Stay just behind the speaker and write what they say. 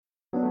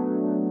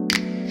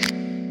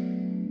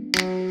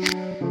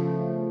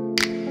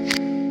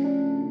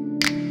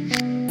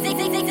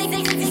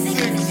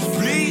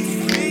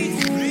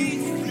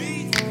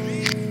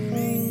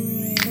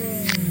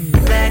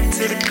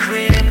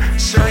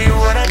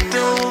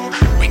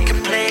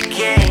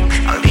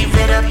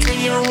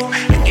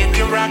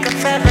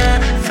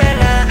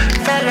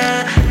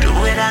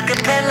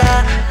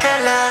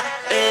fella.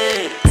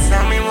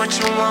 Tell me what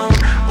you want,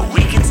 but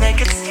we can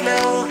take it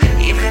slow.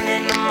 Even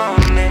in the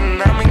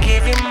morning, I'ma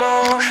give you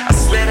more. I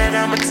swear that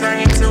I'ma turn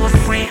you to a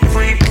freak,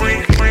 freak,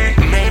 freak, freak.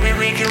 Maybe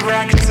we can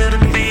rock it to the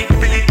beat,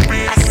 beat,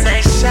 beat. I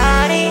say,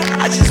 shawty,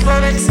 I just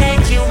wanna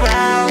take you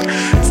out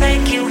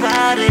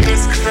of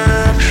this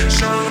club.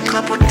 Show you a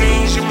couple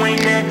things you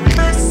ain't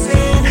never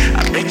seen.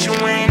 I bet you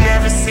ain't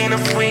never seen a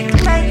freak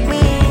like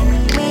me.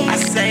 I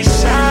say,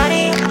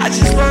 shawty, I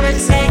just wanna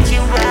take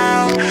you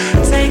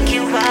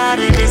out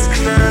of this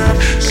club.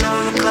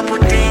 Show you a couple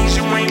things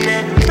you ain't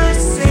never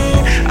seen.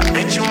 I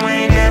bet you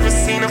ain't never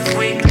seen a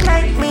freak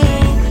like me.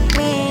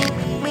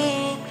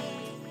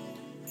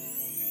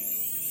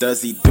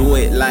 Does he do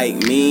it like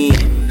me?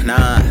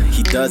 Nah,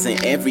 he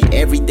doesn't.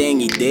 Everything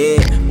he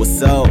did was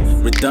so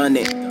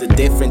redundant. The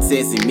difference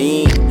is in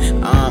me.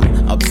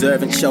 I'm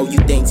observing, show you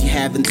things you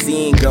haven't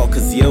seen, girl,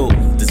 cause you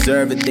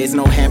deserve it. There's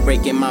no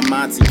handbrake in my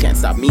mind, so you can't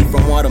stop me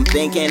from what I'm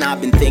thinking. I've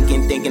been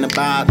thinking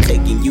about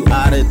taking you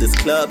out of this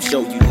club,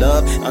 show you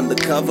love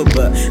undercover,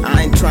 but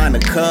I ain't trying to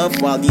cuff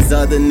while these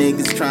other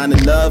niggas trying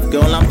to love.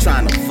 Girl, I'm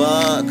trying to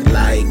fuck.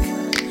 Like,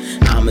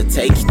 I'ma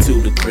take you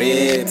to the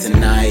crib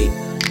tonight.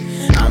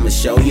 I'ma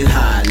show you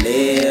how I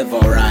live,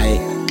 alright.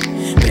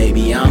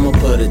 Baby, I'ma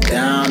put it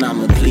down,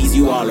 I'ma please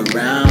you all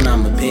around,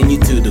 I'ma pin you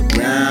to the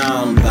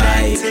ground, bye.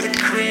 Back to the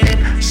crib,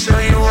 show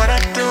you what I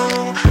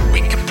do.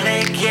 We can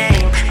play a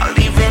game, I'll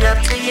leave it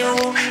up to you.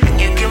 And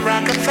you can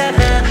rock a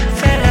fella.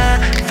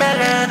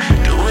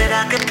 Do it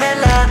a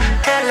cappella,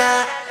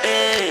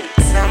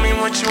 Tell me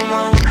what you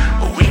want,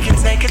 but we can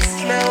take it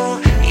slow.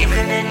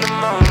 Even in the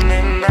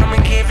morning, I'ma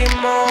give you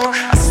more.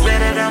 I swear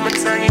that I'ma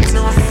turn you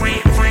to a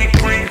freak, freak,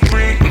 freak,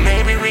 freak.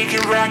 Maybe we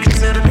can rock it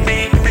to the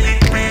beat, beat,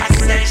 beat. I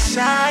say,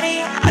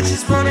 shawty, I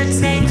just wanna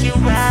take you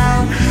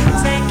out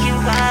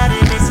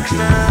of this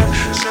club.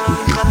 Show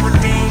you a couple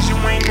things you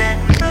ain't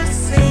never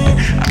seen.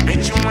 I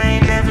bet you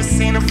ain't never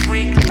seen a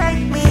freak like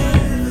me.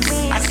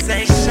 I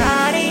say,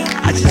 shawty,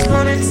 I just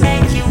wanna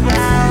take you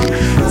out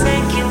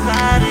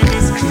of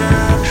this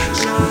club.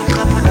 Show you a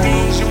couple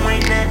things you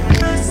ain't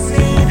never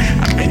seen.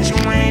 I bet you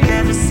ain't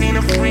never seen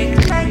a freak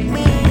like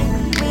me.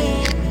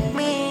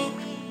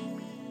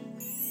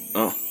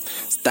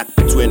 Stuck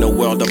between a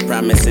world of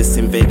promises,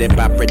 invaded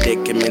by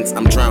predicaments.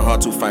 I'm trying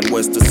hard to find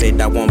words to say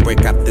that won't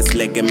break up this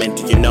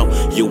ligament. You know,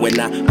 you and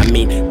I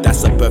mean,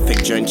 that's a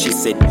perfect journey. She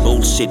said,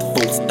 bullshit,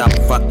 full stop,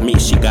 fuck me.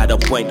 She got a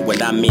point,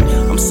 well, I mean,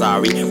 I'm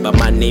sorry, but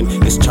my name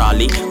is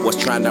Charlie. Was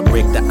trying to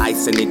break the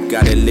ice and it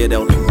got a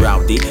little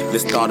rowdy.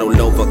 Let's start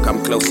all over, come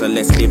closer,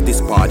 let's leave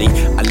this party.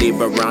 I live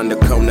around the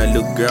corner,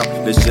 look girl,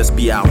 let's just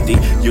be out there.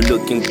 You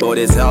looking bored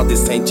as hell,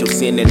 this ain't your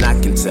sin and I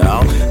can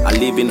tell. I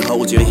live in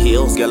hold your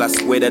heels, girl, I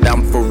swear that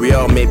I'm for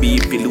real. Maybe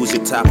if you lose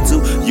your top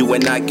two, you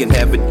and I can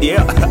have a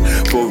deal.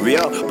 For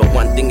real, but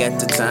one thing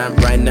at a time.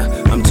 Right now,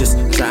 I'm just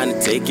trying to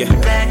take you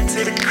back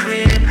to the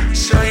crib,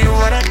 show you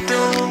what I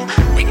do.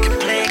 We can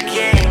play a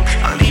game,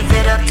 I'll leave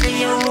it up to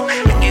you.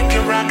 And you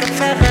can rock a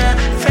fella.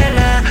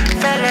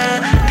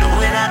 Do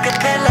it a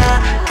cappella.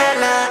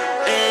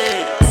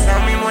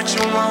 Tell me what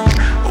you want,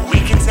 but we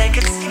can take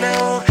it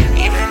slow.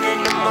 Even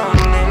in the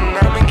morning,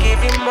 I'ma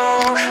give you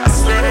more. I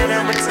swear that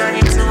I'ma turn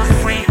you to a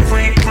freak,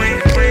 freak,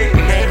 freak, freak.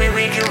 Maybe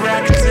we can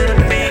rock it to the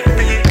beat,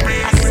 beat,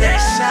 beat. I said,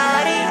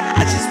 shawty,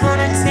 I just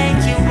wanna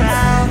take you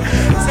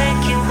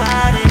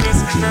out of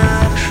this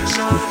club.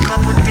 Show you a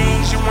couple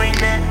things you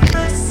ain't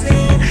never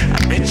seen. I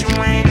bet you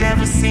ain't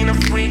never seen a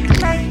freak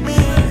like me.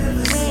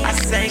 I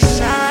say,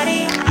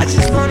 shawty, I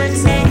just wanna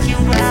take you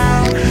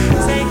out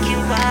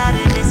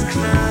of this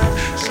club.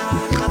 Show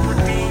you a couple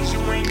things you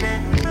ain't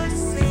never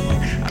seen.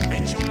 I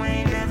bet you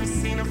ain't never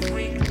seen a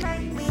freak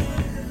like me.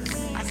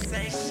 I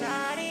say,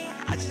 shawty,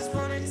 I just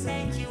wanna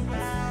take you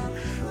out.